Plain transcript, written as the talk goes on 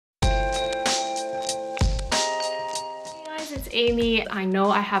Amy. I know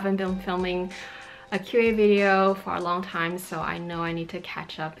I haven't been filming a QA video for a long time, so I know I need to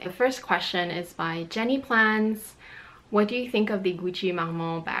catch up. The first question is by Jenny Plans. What do you think of the Gucci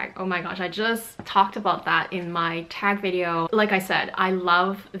Marmont bag? Oh my gosh, I just talked about that in my tag video. Like I said, I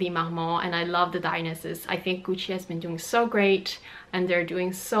love the Marmont and I love the Dionysus. I think Gucci has been doing so great and they're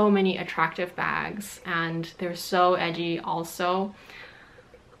doing so many attractive bags and they're so edgy also.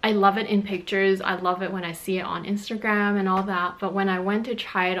 I love it in pictures. I love it when I see it on Instagram and all that. But when I went to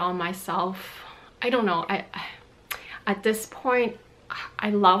try it on myself, I don't know. At this point, I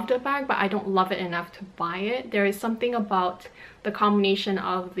love the bag, but I don't love it enough to buy it. There is something about the combination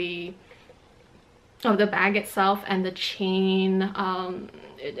of the bag itself and the chain.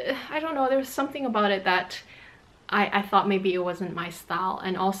 I don't know, there's something about it that I thought maybe it wasn't my style,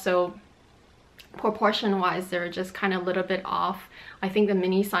 and also proportion wise they're just kind of a little bit off. I think the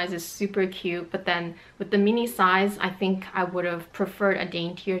mini size is super cute, but then with the mini size I think I would have preferred a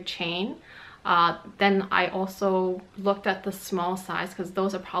daintier chain. Then I also looked at the small size because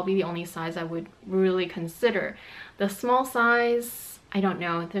those are probably the only size I would really consider. The small size, I don't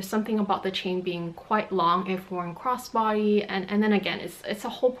know, there's something about the chain being quite long if worn crossbody, and then again it's a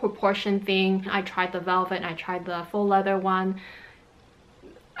whole proportion thing. I tried the velvet and I tried the full leather one.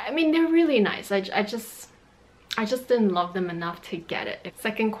 I mean, they're really nice. I just didn't love them enough to get it.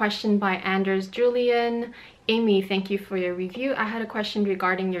 Second question by Anders Julian. Amy, thank you for your review. I had a question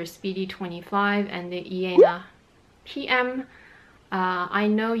regarding your Speedy 25 and the Iéna PM. I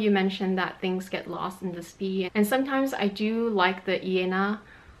know you mentioned that things get lost in the Speedy, and sometimes I do like the Iéna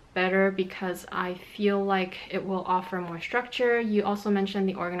better because I feel like it will offer more structure. You also mentioned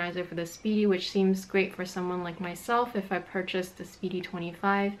the organizer for the Speedy, which seems great for someone like myself if I purchased the Speedy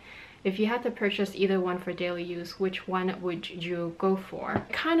 25. If you had to purchase either one for daily use, which one would you go for?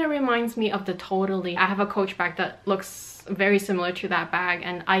 It kind of reminds me of the Totally. I have a Coach bag that looks very similar to that bag,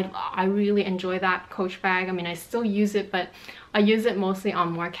 and I really enjoy that Coach bag. I mean, I still use it, but I use it mostly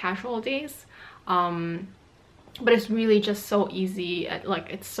on more casual days. But it's really just so easy. Like,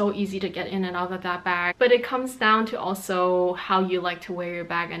 it's so easy to get in and out of that bag. But it comes down to also how you like to wear your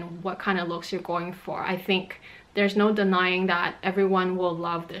bag and what kind of looks you're going for. I think there's no denying that everyone will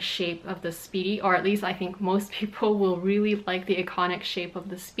love the shape of the Speedy, or at least I think most people will really like the iconic shape of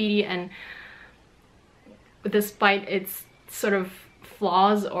the Speedy, and despite its sort of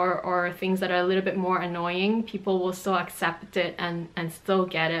flaws or things that are a little bit more annoying, people will still accept it and still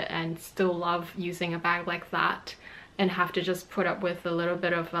get it and still love using a bag like that, and have to just put up with a little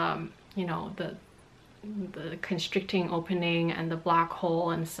bit of you know, the constricting opening and the black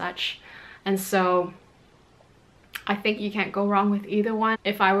hole and such. And so I think you can't go wrong with either one.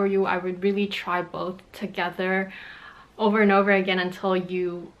 If I were you, I would really try both together over and over again until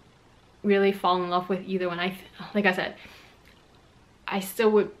you really fall in love with either one. Like I said, I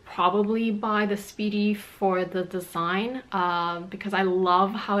still would probably buy the Speedy for the design because I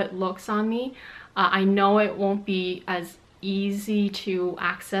love how it looks on me. I know it won't be as easy to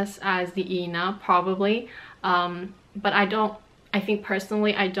access as the Iéna probably, but I think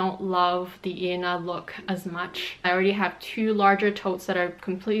personally I don't love the Iéna look as much. I already have two larger totes that are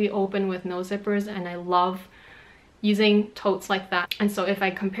completely open with no zippers, and I love using totes like that. And so if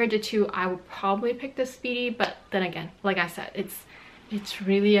I compared the two, I would probably pick the Speedy, but then again, like I said, it's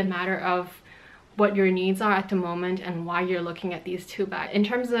really a matter of what your needs are at the moment and why you're looking at these two bags. In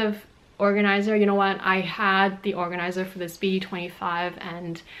terms of organizer, you know what, I had the organizer for the Speedy 25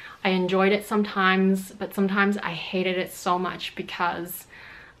 and I enjoyed it sometimes, but sometimes I hated it so much because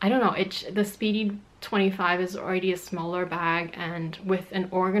I don't know, the Speedy 25 is already a smaller bag, and with an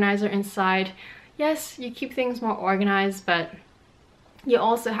organizer inside, yes, you keep things more organized, but you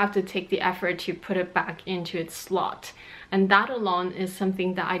also have to take the effort to put it back into its slot. And that alone is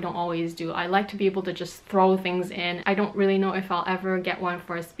something that I don't always do. I like to be able to just throw things in. I don't really know if I'll ever get one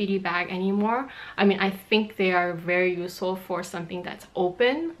for a Speedy bag anymore. I mean, I think they are very useful for something that's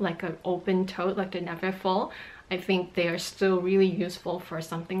open, like an open tote, like the Never Full. I think they are still really useful for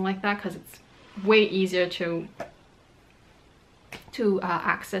something like that because it's way easier to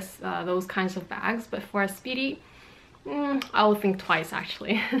access those kinds of bags. But for a Speedy, I'll think twice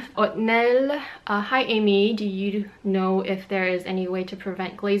actually. Otnel, hi Amy, do you know if there is any way to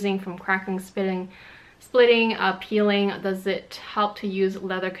prevent glazing from cracking, splitting, peeling? Does it help to use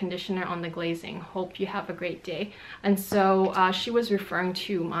leather conditioner on the glazing? Hope you have a great day. And so she was referring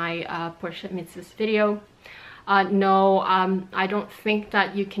to my Porsche Mitz's video. No, I don't think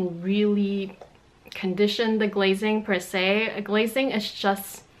that you can really condition the glazing per se. Glazing is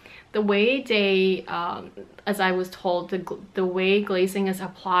just the way they, as I was told, the way glazing is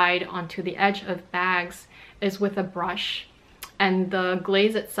applied onto the edge of bags is with a brush. and the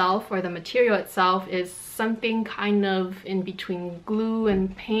glaze itself or the material itself is something kind of in between glue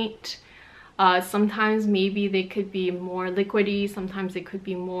and paint. Sometimes maybe they could be more liquidy, sometimes they could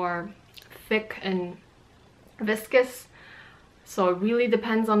be more thick and viscous. So it really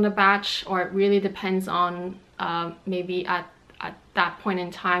depends on the batch, or it really depends on maybe at that point in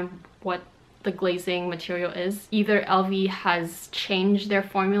time what the glazing material is. Either LV has changed their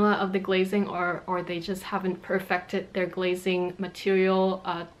formula of the glazing, or they just haven't perfected their glazing material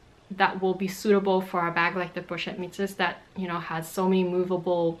that will be suitable for a bag like the Pochette Mitzes that, you know, has so many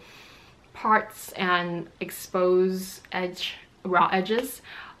movable parts and exposed raw edges.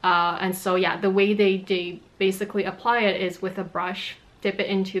 And so yeah, the way they basically apply it is with a brush, dip it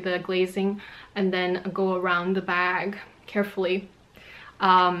into the glazing, and then go around the bag carefully.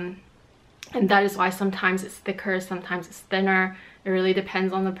 And that is why sometimes it's thicker, sometimes it's thinner. It really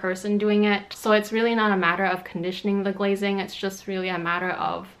depends on the person doing it. So it's really not a matter of conditioning the glazing, it's just really a matter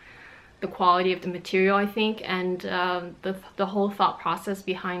of the quality of the material, I think, and the whole thought process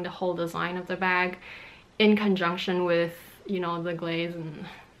behind the whole design of the bag in conjunction with, you know, the glaze and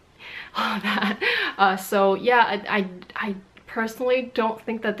all that. So yeah, I personally don't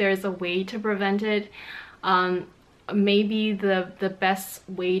think that there's a way to prevent it. Maybe the best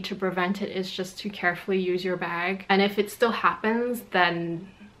way to prevent it is just to carefully use your bag, and if it still happens, then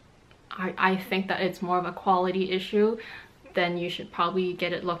I think that it's more of a quality issue. Then you should probably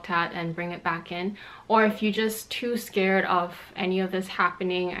get it looked at and bring it back in. Or if you're just too scared of any of this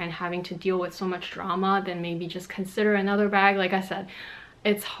happening and having to deal with so much drama, then maybe just consider another bag. Like I said,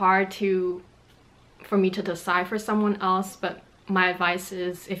 it's hard for me to decide for someone else, but my advice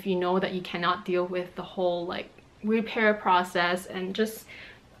is, if you know that you cannot deal with the whole like repair process and just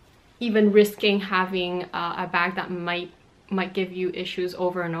even risking having a bag that might give you issues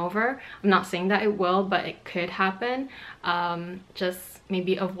over and over. I'm not saying that it will, but it could happen. Just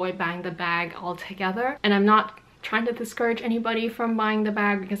maybe avoid buying the bag altogether. And I'm not trying to discourage anybody from buying the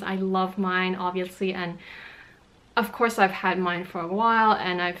bag, because I love mine, obviously, and of course I've had mine for a while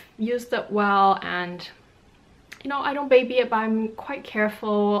and I've used it well, and you know, I don't baby it, but I'm quite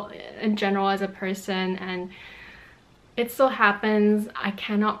careful in general as a person, and it still happens. I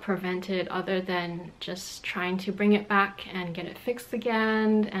cannot prevent it other than just trying to bring it back and get it fixed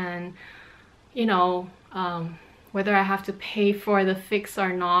again. And you know, whether I have to pay for the fix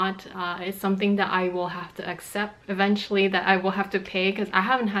or not, it's something that I will have to accept eventually, that I will have to pay, because I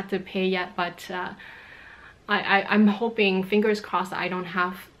haven't had to pay yet, but I'm hoping, fingers crossed, I don't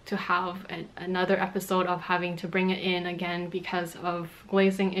have to have another episode of having to bring it in again because of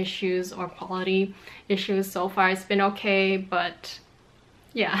glazing issues or quality issues. So far it's been okay, but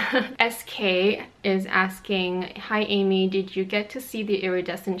yeah. SK is asking, hi Amy, did you get to see the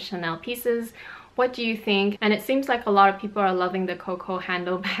iridescent Chanel pieces? What do you think? And it seems like a lot of people are loving the Coco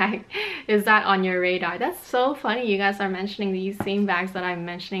handle bag. Is that on your radar? That's so funny, you guys are mentioning these same bags that I'm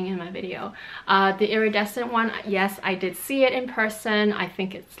mentioning in my video. The iridescent one, yes, I did see it in person. I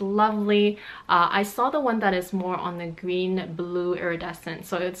think it's lovely. I saw the one that is more on the green blue iridescent,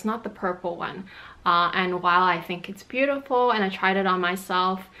 so it's not the purple one. And while I think it's beautiful and I tried it on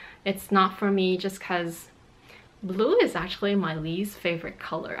myself, it's not for me, just because blue is actually my least favorite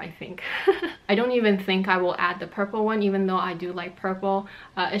color, I think. I don't even think I will add the purple one, even though I do like purple.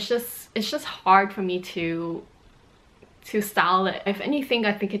 It's just hard for me to style it. If anything,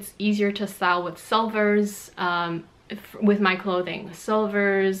 I think it's easier to style with silvers, with my clothing.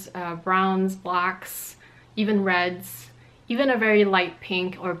 Silvers, browns, blacks, even reds, even a very light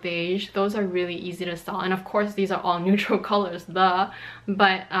pink or beige. Those are really easy to style, and of course these are all neutral colors, duh.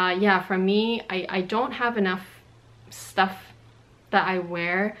 But yeah, for me, I don't have enough stuff that I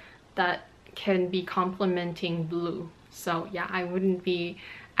wear that can be complementing blue. So yeah, I wouldn't be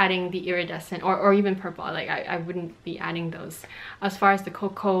adding the iridescent or even purple. Like I wouldn't be adding those. As far as the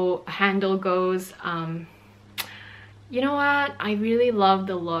Coco handle goes, you know what, I really love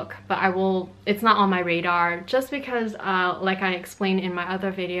the look, but it's not on my radar, just because like I explained in my other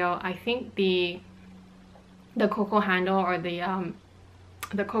video, I think the Coco handle or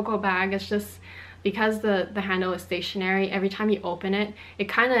the Coco bag is just, because the handle is stationary, every time you open it, it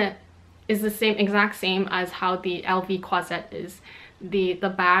kind of is the exact same as how the LV Croisette is. The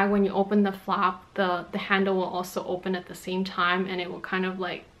bag, when you open the flap, the handle will also open at the same time, and it will kind of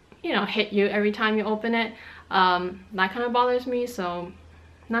like, you know, hit you every time you open it. That kind of bothers me, so I'm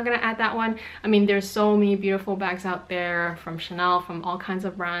not gonna add that one. I mean, there's so many beautiful bags out there from Chanel, from all kinds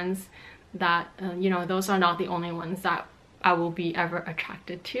of brands, that you know, those are not the only ones that I will be ever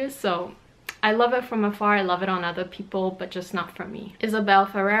attracted to. So I love it from afar, I love it on other people, but just not for me. Isabel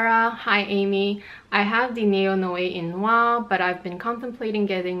Ferreira, hi Amy. I have the Neo Noe in Noir, but I've been contemplating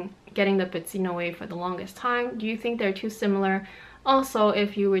getting the Petit Noe for the longest time. Do you think they're too similar? Also,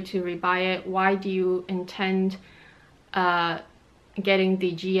 if you were to rebuy it, why do you intend getting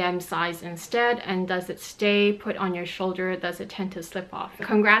the GM size instead, and does it stay put on your shoulder? Does it tend to slip off?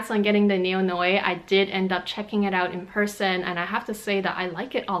 Congrats on getting the Neo Noe. I did end up checking it out in person, and I have to say that I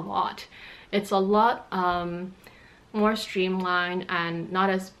like it a lot. It's a lot more streamlined and not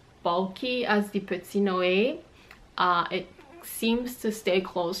as bulky as the Petit Noe. It seems to stay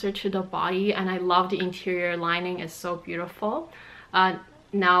closer to the body, and I love the interior lining. It's so beautiful.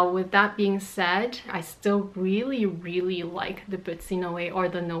 Now, with that being said, I still really like the Petit Noe, or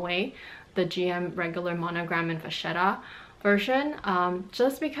the Noe, the GM regular monogram and vachetta version,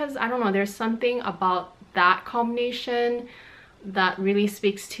 just because, I don't know, there's something about that combination that really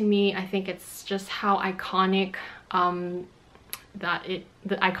speaks to me. I think it's just how iconic the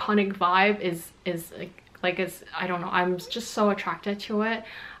iconic vibe is like it's, I don't know, I'm just so attracted to it.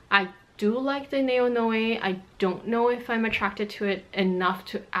 I do like the Neo Noe. I don't know if I'm attracted to it enough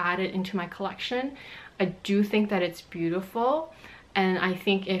to add it into my collection. I do think that it's beautiful, and I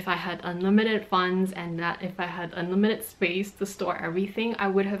think if I had unlimited funds and that if I had unlimited space to store everything, I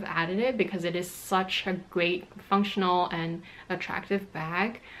would have added it, because it is such a great functional and attractive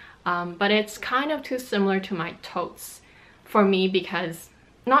bag. But it's kind of too similar to my totes for me, because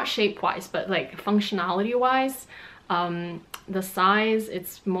not shape wise, but like functionality wise, the size,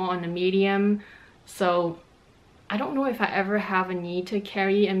 it's more on a medium, so I don't know if I ever have a need to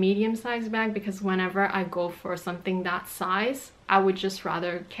carry a medium size bag, because whenever I go for something that size, I would just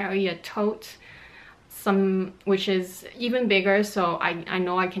rather carry a tote, which is even bigger, so I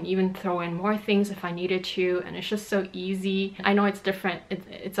know I can even throw in more things if I needed to, and it's just so easy. I know it's different,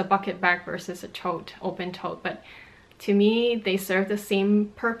 it's a bucket bag versus a tote, open tote, but to me, they serve the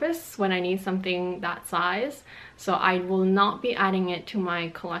same purpose when I need something that size. So I will not be adding it to my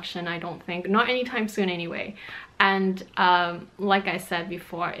collection, I don't think. Not anytime soon anyway. And like I said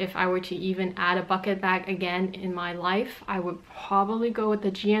before, if I were to even add a bucket bag again in my life, I would probably go with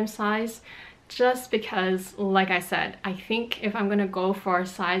the GM size, just because, like I said, I think if I'm gonna go for a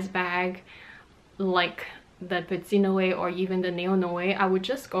size bag like the Petit Noe or even the Neo Noe, I would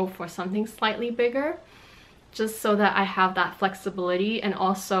just go for something slightly bigger, just so that I have that flexibility. And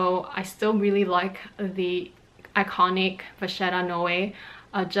also, I still really like the iconic vachetta Noe,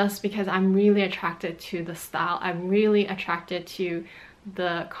 just because I'm really attracted to the style. I'm really attracted to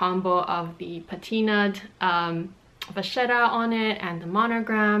the combo of the patinaed vachetta on it and the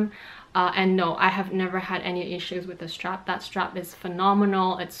monogram. And no, I have never had any issues with the strap. That strap is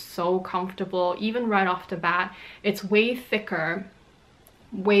phenomenal. It's so comfortable. Even right off the bat, it's way thicker,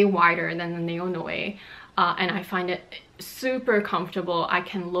 way wider than the Neo Noe. And I find it super comfortable. I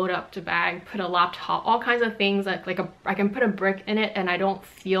can load up the bag, put a laptop, all kinds of things, I can put a brick in it and I don't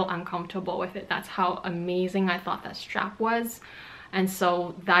feel uncomfortable with it. That's how amazing I thought that strap was. And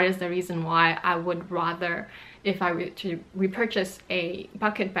so that is the reason why I would rather, if I were to repurchase a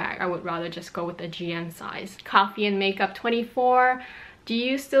bucket bag, I would rather just go with the GM size. Coffee and Makeup 24. Do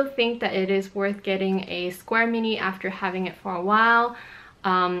you still think that it is worth getting a square mini after having it for a while?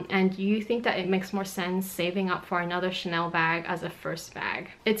 And do you think that it makes more sense saving up for another Chanel bag as a first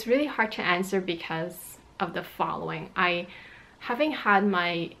bag? It's really hard to answer because of the following. Having had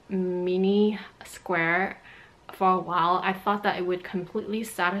my mini square for a while, I thought that it would completely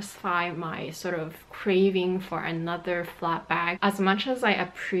satisfy my sort of craving for another flat bag. As much as I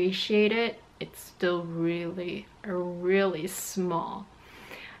appreciate it, it's still really small.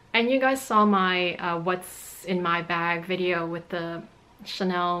 And you guys saw my what's in my bag video with the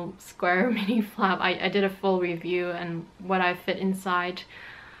Chanel square mini flap. I did a full review and what I fit inside.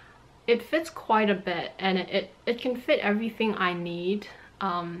 It fits quite a bit, and it can fit everything I need,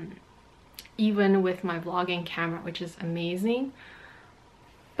 even with my vlogging camera, which is amazing.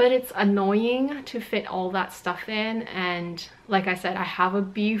 But it's annoying to fit all that stuff in, and like I said, I have a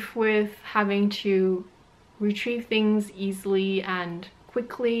beef with having to retrieve things easily and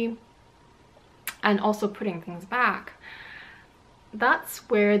quickly, and also putting things back. That's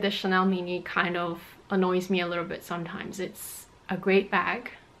where the Chanel Mini kind of annoys me a little bit sometimes. It's a great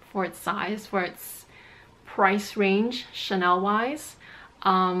bag for its size, for its price range, Chanel wise,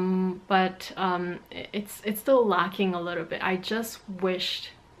 but it's still lacking a little bit. I just wished,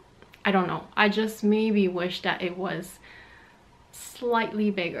 I don't know, I just maybe wish that it was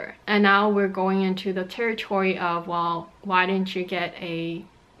slightly bigger. And now we're going into the territory of, well, why didn't you get a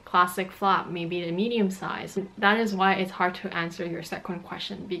classic flap, maybe the medium size? That is why it's hard to answer your second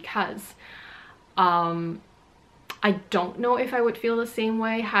question, because I don't know if I would feel the same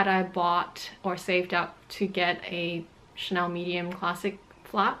way had I bought or saved up to get a Chanel medium classic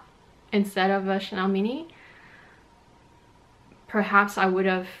flat instead of a Chanel mini. Perhaps I would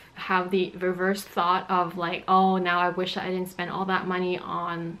have the reverse thought of like, oh, now I wish I didn't spend all that money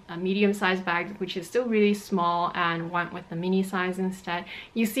on a medium-sized bag, which is still really small, and went with the mini size instead.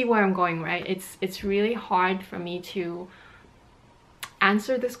 You see where I'm going, right? It's really hard for me to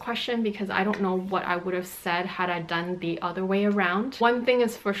answer this question because I don't know what I would have said had I done the other way around. One thing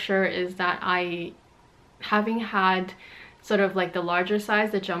is for sure is that having had sort of like the larger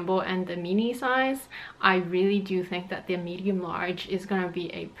size, the jumbo and the mini size, I really do think that the medium large is gonna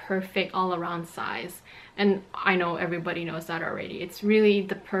be a perfect all-around size. And I know everybody knows that already. It's really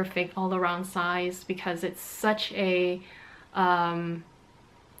the perfect all-around size because it's such a I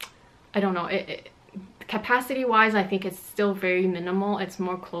don't know, capacity wise I think it's still very minimal. It's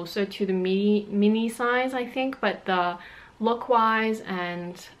more closer to the mini size, I think, but the look wise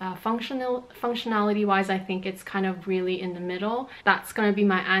and functionality wise, I think it's kind of really in the middle. That's gonna be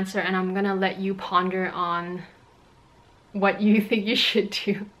my answer, and I'm gonna let you ponder on what you think you should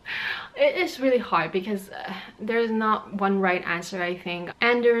do. It is really hard because there's not one right answer, I think.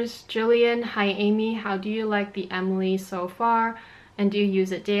 Anders Jillian, hi Amy, how do you like the Emily so far? And do you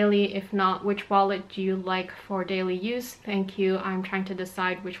use it daily? If not, which wallet do you like for daily use? Thank you. I'm trying to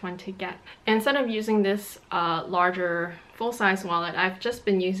decide which one to get. Instead of using this larger full-size wallet, I've just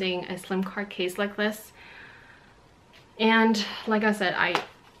been using a slim card case like this. And like I said,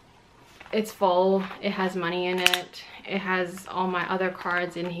 it's full. It has money in it. It has all my other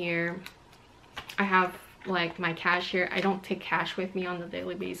cards in here. I have like my cash here. I don't take cash with me on the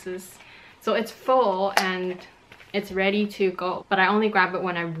daily basis. So it's full and it's ready to go, but I only grab it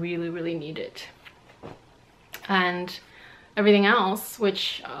when I really, really need it. And everything else,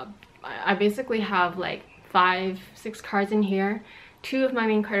 which I basically have like 5-6 cards in here, 2 of my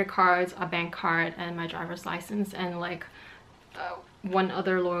main credit cards, a bank card, and my driver's license, and like 1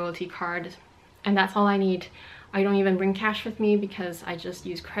 other loyalty card, and that's all I need. I don't even bring cash with me because I just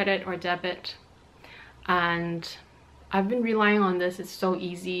use credit or debit, and I've been relying on this. It's so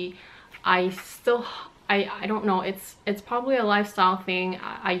easy. I don't know, it's probably a lifestyle thing.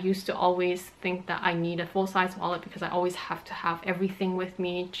 I used to always think that I need a full-size wallet because I always have to have everything with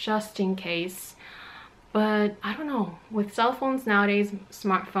me just in case. But I don't know, with cell phones nowadays,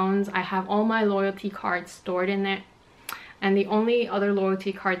 smartphones, I have all my loyalty cards stored in it. And the only other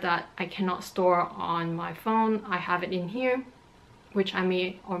loyalty card that I cannot store on my phone, I have it in here, which I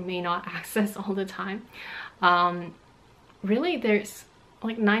may or may not access all the time. Really, there's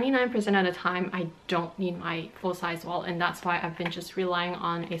like 99% of the time I don't need my full-size wallet, and that's why I've been just relying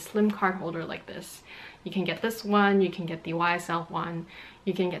on a slim card holder like this. You can get this one, you can get the YSL one,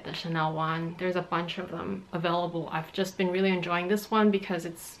 you can get the Chanel one. There's a bunch of them available. I've just been really enjoying this one because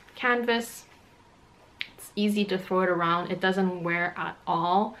it's canvas, it's easy to throw it around, it doesn't wear at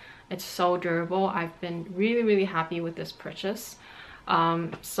all, it's so durable. I've been really, really happy with this purchase.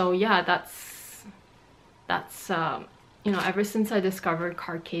 So yeah, that's you know, ever since I discovered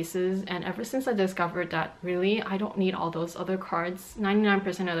card cases, and ever since I discovered that really I don't need all those other cards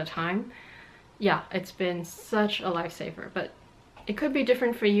 99% of the time, yeah, it's been such a lifesaver. But it could be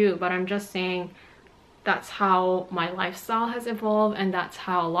different for you, but I'm just saying that's how my lifestyle has evolved, and that's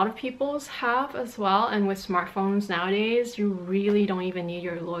how a lot of people's have as well. And with smartphones nowadays, you really don't even need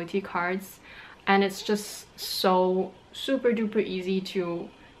your loyalty cards, and it's just so super duper easy to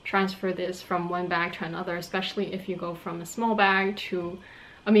transfer this from one bag to another, especially if you go from a small bag to,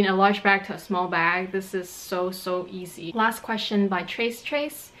 I mean, a large bag to a small bag. This is so easy. Last question by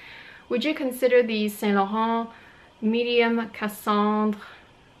Trace. Would you consider the Saint Laurent medium Cassandre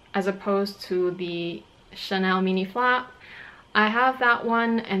as opposed to the Chanel mini flat? I have that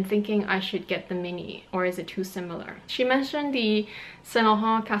one and thinking I should get the mini, or is it too similar? She mentioned the Saint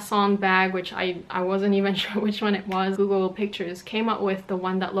Laurent Cassandre bag, which I wasn't even sure which one it was. Google Pictures came up with the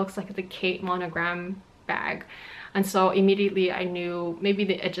one that looks like the Kate Monogram bag, and so immediately I knew maybe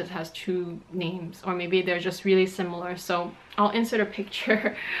it just has 2 names, or maybe they're just really similar. So I'll insert a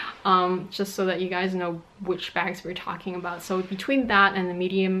picture just so that you guys know which bags we're talking about. So between that and the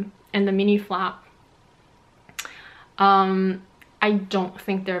medium and the mini flat, I don't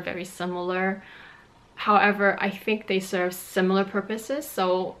think they're very similar. However, I think they serve similar purposes.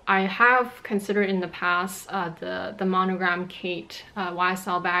 So I have considered in the past the Monogram Kate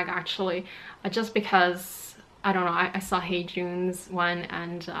YSL bag, actually, just because, I don't know, I saw Hey June's one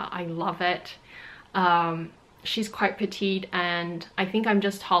and I love it. She's quite petite, and I think I'm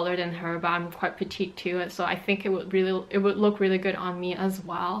just taller than her, but I'm quite petite too, so I think it would look really good on me as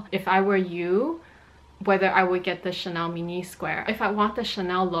well. If I were you, whether I would get the Chanel mini square. If I want the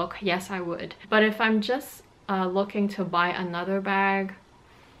Chanel look, yes I would. But if I'm just looking to buy another bag,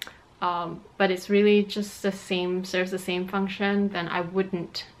 but it's really just the same, serves the same function, then I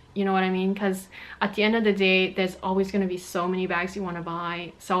wouldn't. You know what I mean? Because at the end of the day, there's always going to be so many bags you want to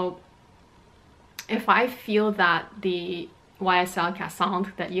buy. So if I feel that the YSL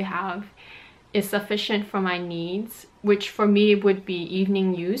cassante that you have is sufficient for my needs, which for me would be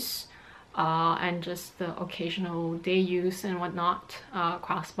evening use and just the occasional day use and whatnot,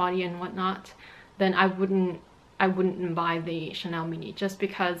 crossbody and whatnot, then I wouldn't buy the Chanel mini, just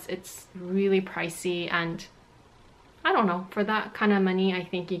because it's really pricey. And I don't know, for that kind of money, I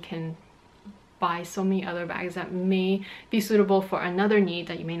think you can buy so many other bags that may be suitable for another need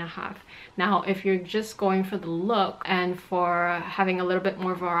that you may not have. Now, if you're just going for the look and for having a little bit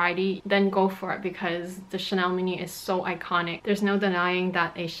more variety, then go for it, because the Chanel mini is so iconic. There's no denying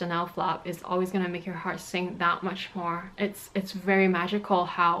that a Chanel flap is always going to make your heart sing that much more. It's very magical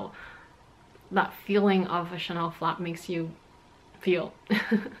how that feeling of a Chanel flap makes you feel.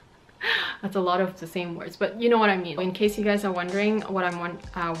 That's a lot of the same words, but you know what I mean. In case you guys are wondering what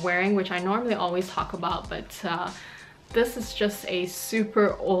I'm wearing, which I normally always talk about, but this is just a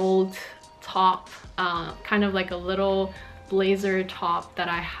super old top, kind of like a little blazer top that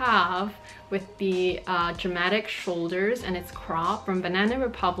I have with the dramatic shoulders, and it's cropped from Banana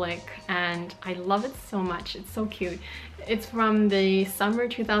Republic, and I love it so much. It's so cute. It's from the summer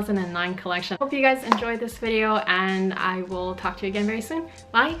 2009 collection. Hope you guys enjoyed this video, and I will talk to you again very soon.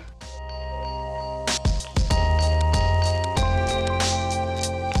 Bye!